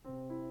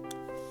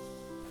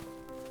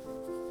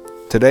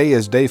Today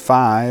is day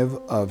 5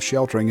 of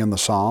sheltering in the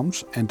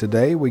Psalms, and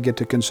today we get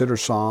to consider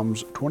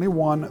Psalms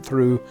 21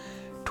 through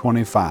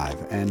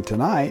 25. And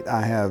tonight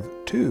I have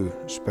 2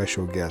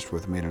 special guests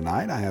with me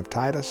tonight. I have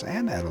Titus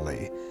and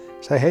Italy.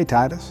 Say hey,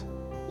 Titus.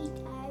 Hey,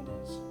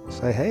 Titus.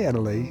 Say hey,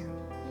 Italy.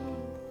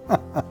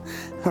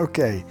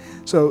 Okay,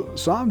 so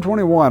Psalm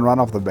 21, right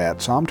off the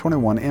bat, Psalm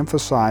 21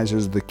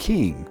 emphasizes the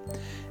king.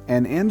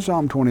 And in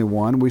Psalm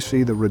 21, we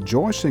see the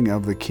rejoicing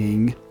of the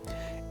king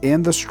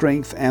in the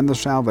strength and the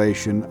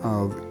salvation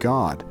of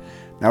God.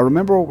 Now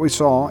remember what we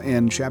saw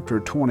in chapter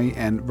 20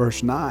 and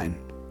verse 9.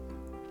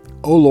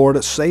 O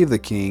Lord, save the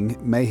king,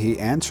 may he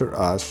answer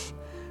us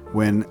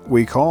when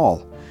we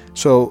call.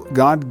 So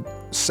God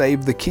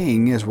saved the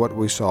king is what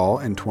we saw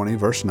in 20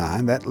 verse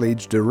 9. That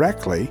leads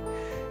directly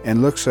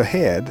and looks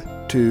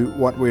ahead to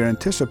what we're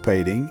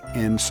anticipating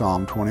in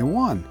Psalm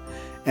 21.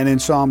 And in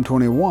Psalm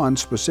 21,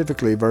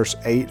 specifically verse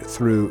 8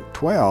 through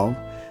 12,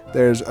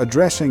 there's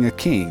addressing a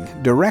king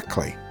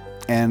directly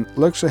and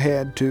looks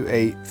ahead to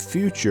a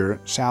future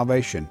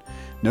salvation.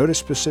 Notice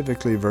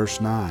specifically verse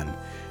 9.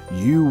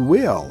 You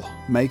will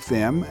make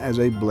them as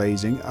a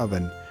blazing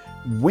oven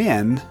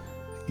when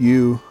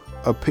you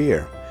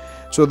appear.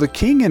 So the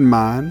king in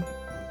mind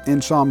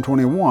in Psalm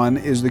 21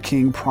 is the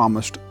king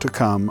promised to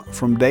come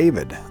from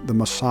David, the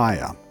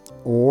Messiah,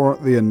 or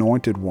the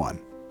Anointed One.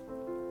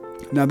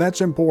 Now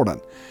that's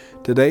important.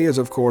 Today is,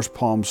 of course,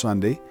 Palm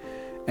Sunday,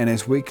 and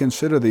as we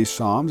consider these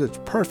Psalms, it's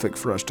perfect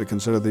for us to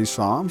consider these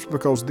Psalms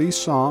because these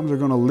Psalms are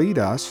going to lead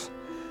us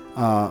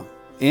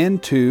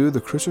into the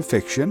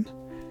crucifixion,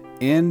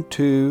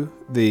 into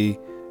the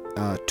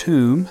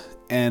tomb,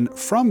 and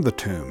from the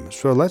tomb.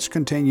 So let's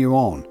continue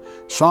on.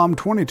 Psalm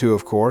 22,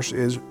 of course,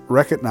 is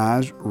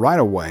recognized right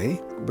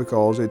away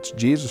because it's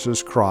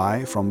Jesus'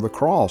 cry from the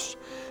cross.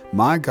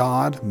 My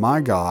God,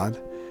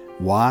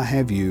 why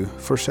have you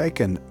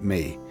forsaken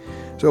me?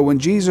 So when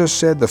Jesus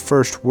said the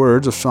first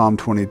words of Psalm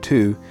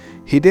 22,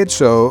 he did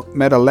so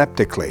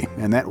metaleptically.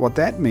 And what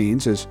that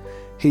means is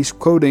he's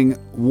quoting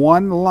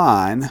one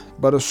line,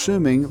 but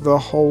assuming the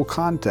whole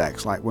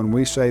context. Like when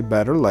we say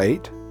better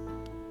late,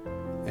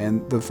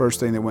 and the first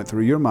thing that went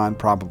through your mind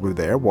probably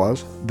there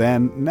was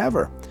than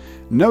never.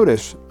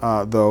 Notice,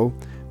 though,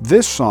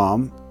 this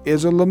psalm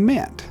is a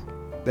lament.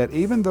 That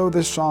even though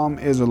this psalm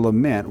is a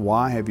lament,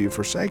 why have you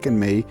forsaken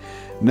me?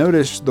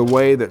 Notice the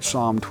way that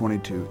Psalm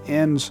 22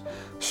 ends.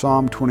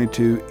 Psalm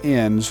 22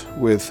 ends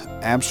with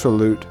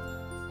absolute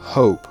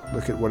hope.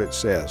 Look at what it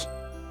says.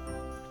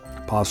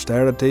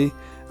 Posterity,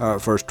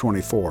 verse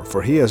 24.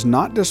 For he has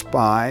not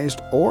despised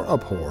or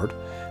abhorred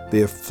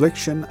the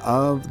affliction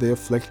of the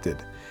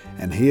afflicted,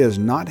 and he has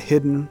not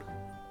hidden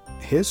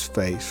his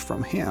face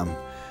from him,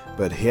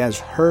 but he has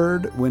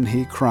heard when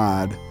he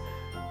cried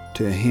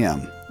to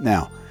him.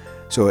 Now,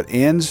 so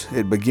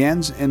it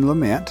begins in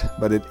lament,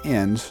 but it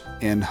ends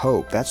in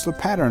hope. That's the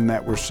pattern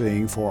that we're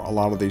seeing for a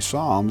lot of these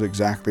Psalms,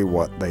 exactly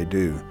what they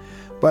do.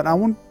 But I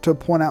want to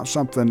point out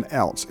something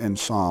else in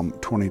Psalm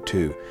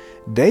 22.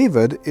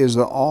 David is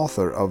the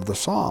author of the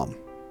Psalm.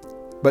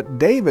 But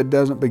David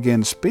doesn't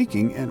begin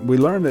speaking, and we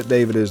learn that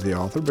David is the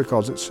author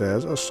because it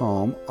says a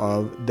Psalm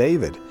of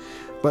David.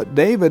 But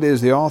David is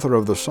the author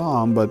of the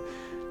Psalm, but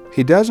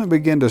he doesn't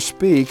begin to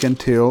speak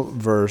until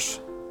verse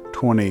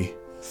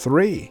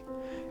 23.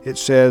 It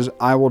says,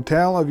 I will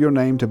tell of your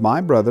name to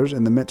my brothers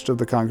in the midst of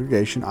the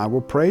congregation. I will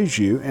praise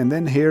you. And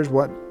then here's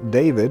what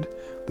David,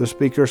 the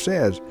speaker,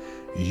 says.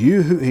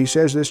 He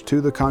says this to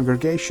the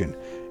congregation.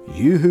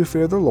 You who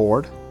fear the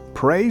Lord,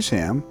 praise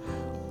him,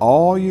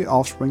 all you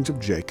offsprings of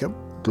Jacob.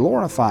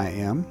 Glorify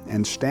him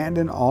and stand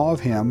in awe of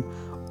him,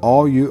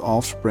 all you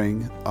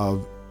offspring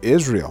of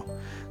Israel.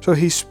 So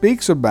he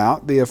speaks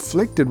about the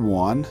afflicted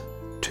one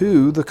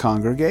to the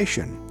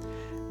congregation.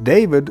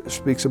 David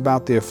speaks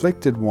about the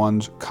afflicted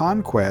one's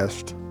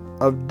conquest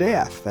of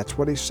death. That's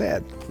what he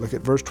said. Look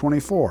at verse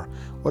 24.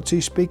 What's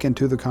he speaking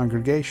to the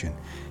congregation?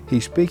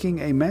 He's speaking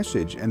a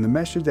message, and the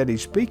message that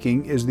he's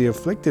speaking is the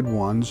afflicted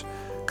one's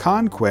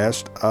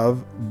conquest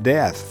of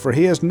death. For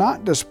he has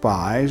not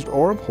despised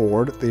or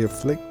abhorred the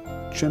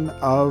affliction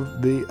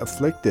of the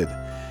afflicted.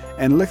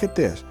 And look at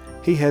this.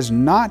 He has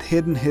not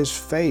hidden his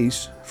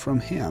face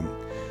from him,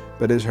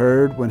 but has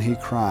heard when he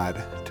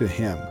cried to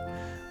him.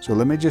 So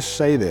let me just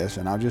say this,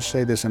 and I'll just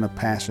say this in a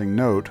passing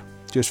note,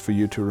 just for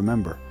you to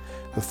remember.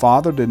 The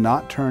Father did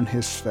not turn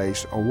his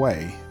face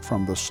away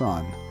from the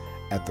Son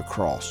at the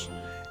cross.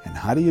 And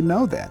how do you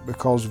know that?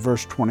 Because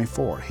verse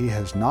 24, he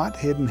has not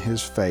hidden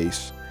his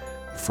face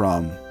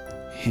from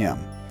him.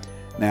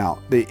 Now,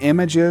 the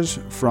images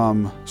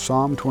from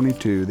Psalm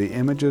 22, the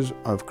images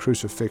of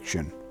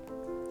crucifixion,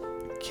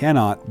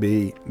 cannot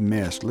be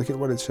missed. Look at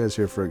what it says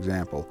here, for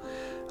example.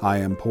 I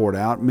am poured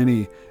out,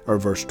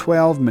 verse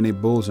 12, many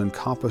bulls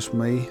encompass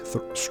me,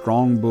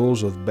 strong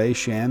bulls of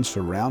Bashan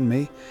surround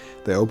me.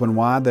 They open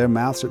wide their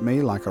mouths at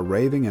me like a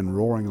raving and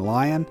roaring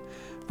lion.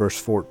 Verse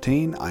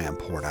 14, I am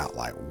poured out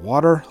like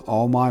water.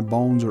 All my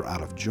bones are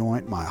out of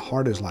joint. My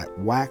heart is like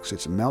wax.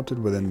 It's melted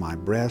within my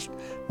breast.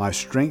 My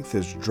strength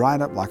is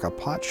dried up like a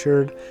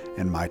potsherd,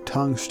 and my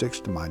tongue sticks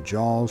to my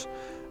jaws.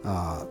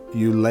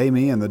 You lay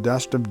me in the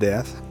dust of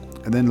death.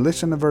 And then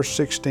listen to verse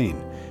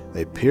 16.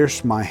 They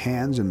pierce my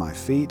hands and my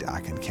feet. I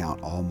can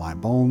count all my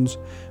bones.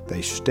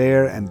 They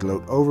stare and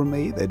gloat over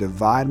me. They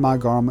divide my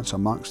garments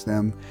amongst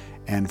them,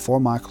 and for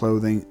my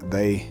clothing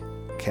they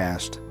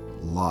cast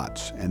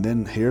lots. And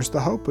then here's the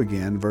hope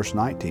again, verse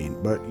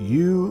 19. But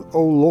you,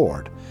 O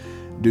Lord,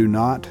 do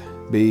not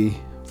be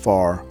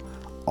far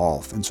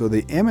off. And so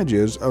the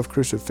images of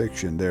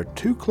crucifixion, they're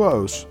too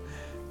close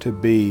to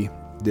be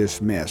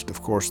dismissed.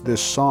 Of course,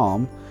 this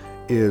psalm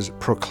is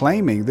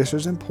proclaiming, this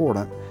is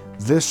important,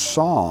 this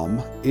psalm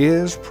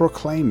is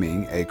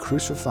proclaiming a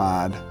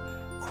crucified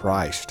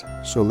Christ.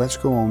 So let's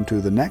go on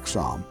to the next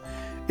psalm.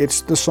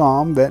 It's the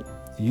psalm that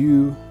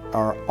you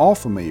are all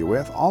familiar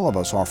with, all of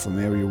us are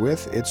familiar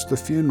with. It's the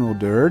funeral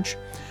dirge,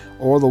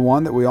 or the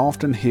one that we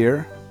often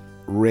hear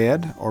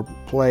read or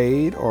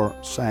played or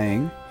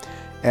sang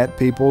at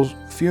people's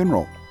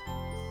funeral.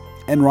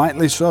 And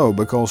rightly so,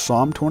 because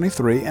Psalm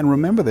 23, and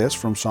remember this,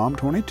 from Psalm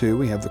 22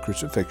 we have the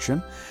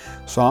crucifixion,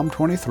 Psalm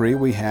 23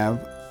 we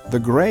have the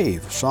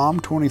grave. Psalm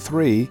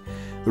 23,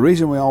 the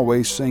reason we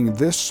always sing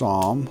this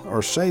psalm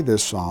or say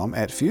this psalm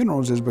at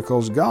funerals is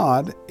because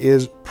God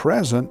is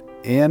present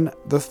in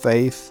the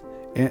faith,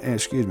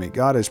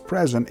 God is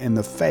present in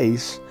the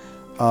face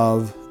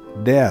of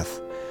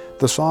death.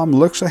 The psalm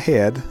looks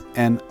ahead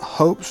and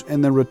hopes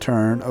in the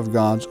return of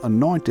God's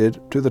anointed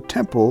to the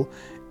temple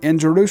in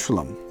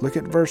Jerusalem. Look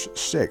at verse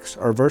 6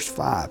 or verse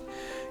 5.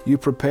 You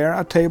prepare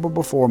a table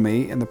before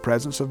me in the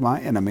presence of my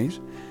enemies.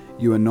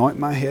 You anoint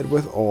my head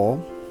with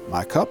oil.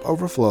 My cup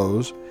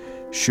overflows.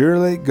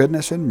 Surely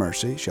goodness and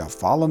mercy shall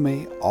follow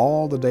me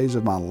all the days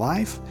of my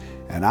life,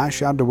 and I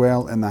shall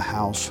dwell in the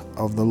house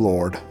of the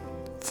Lord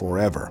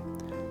forever.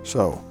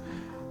 So,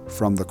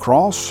 from the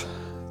cross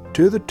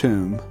to the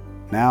tomb,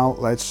 now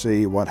let's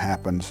see what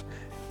happens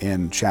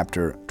in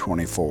chapter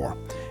 24.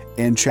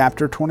 In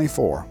chapter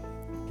 24,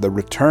 the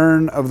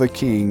return of the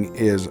King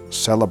is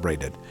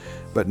celebrated.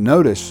 But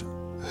notice,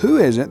 who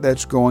is it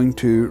that's going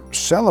to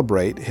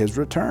celebrate his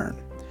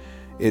return?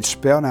 It's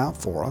spelled out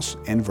for us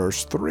in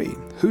verse 3.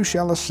 Who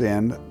shall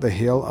ascend the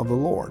hill of the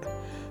Lord?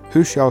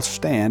 Who shall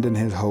stand in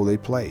his holy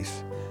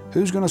place?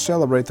 Who's going to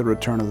celebrate the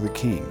return of the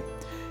King?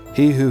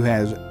 He who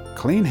has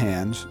clean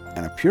hands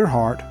and a pure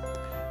heart,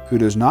 who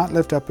does not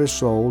lift up his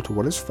soul to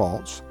what is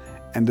false,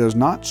 and does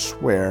not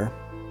swear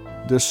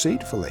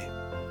deceitfully.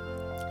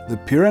 The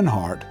pure in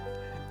heart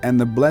and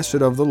the blessed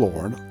of the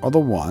Lord are the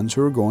ones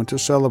who are going to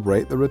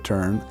celebrate the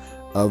return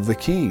of the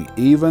King,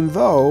 even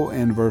though,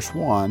 in verse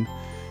 1,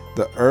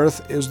 the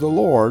earth is the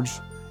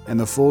Lord's and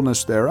the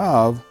fullness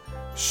thereof.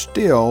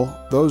 Still,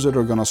 those that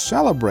are going to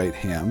celebrate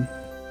him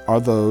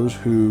are those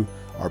who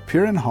are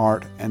pure in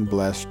heart and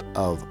blessed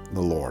of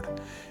the Lord.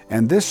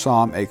 And this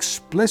psalm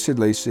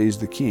explicitly sees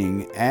the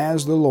King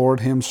as the Lord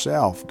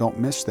himself. Don't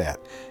miss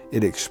that.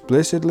 It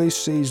explicitly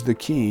sees the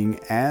King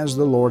as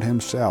the Lord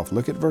himself.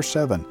 Look at verse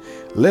 7.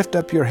 Lift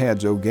up your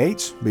heads, O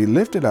gates. Be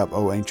lifted up,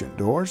 O ancient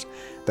doors,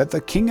 that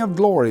the King of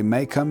glory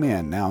may come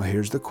in. Now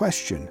here's the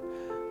question.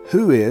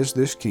 Who is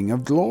this King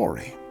of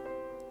glory?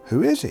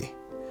 Who is he?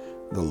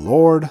 The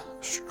Lord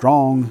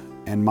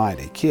strong and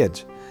mighty.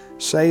 Kids,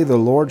 say the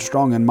Lord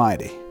strong and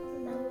mighty.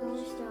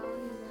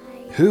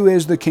 Who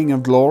is the King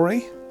of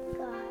glory?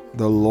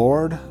 The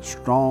Lord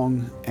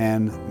strong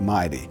and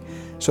mighty.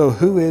 So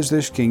who is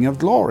this King of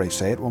glory?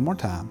 Say it one more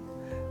time.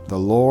 The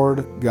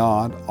Lord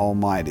God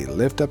Almighty.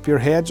 Lift up your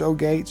heads, O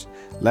gates.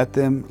 Lift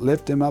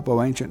them up,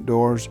 O ancient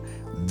doors,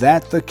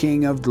 that the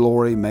King of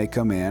glory may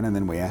come in. And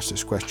then we ask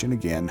this question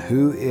again.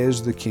 Who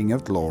is the King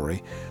of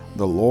glory?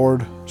 The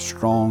Lord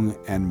strong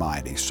and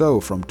mighty.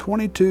 So from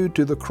 22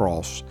 to the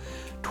cross,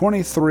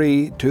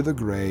 23 to the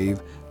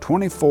grave,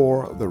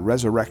 24 the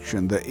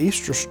resurrection, the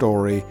Easter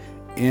story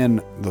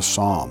in the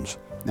Psalms.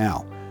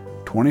 Now,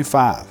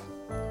 25.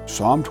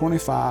 Psalm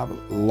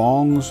 25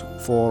 longs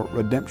for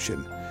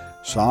redemption.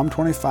 Psalm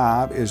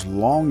 25 is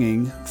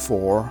longing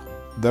for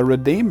the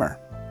Redeemer.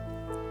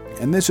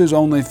 And this is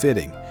only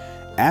fitting.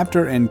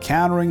 After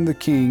encountering the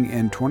King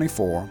in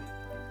 24,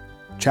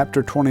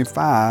 chapter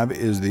 25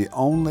 is the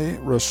only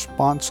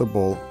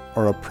responsible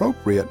or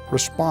appropriate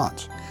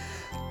response.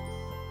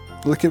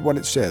 Look at what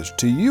it says.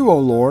 To you, O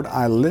Lord,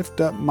 I lift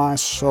up my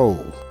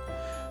soul.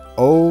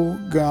 O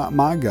God,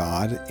 my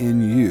God,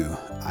 in you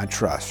I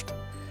trust.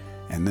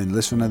 And then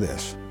listen to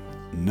this.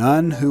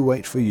 None who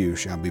wait for you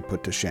shall be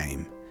put to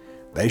shame.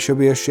 They shall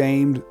be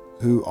ashamed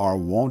who are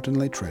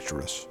wantonly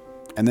treacherous.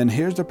 And then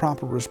here's the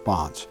proper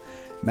response.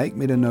 Make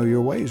me to know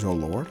your ways, O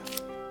Lord.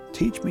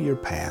 Teach me your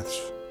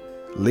paths.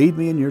 Lead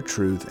me in your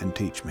truth and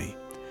teach me.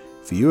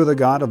 For you are the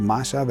God of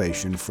my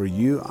salvation. For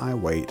you I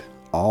wait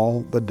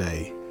all the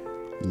day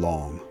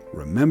long.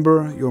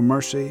 Remember your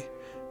mercy.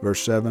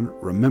 Verse 7,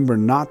 remember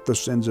not the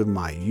sins of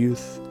my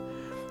youth.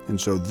 And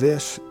so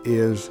this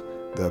is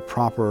the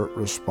proper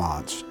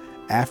response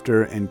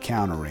after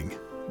encountering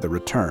the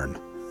return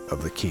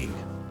of the king.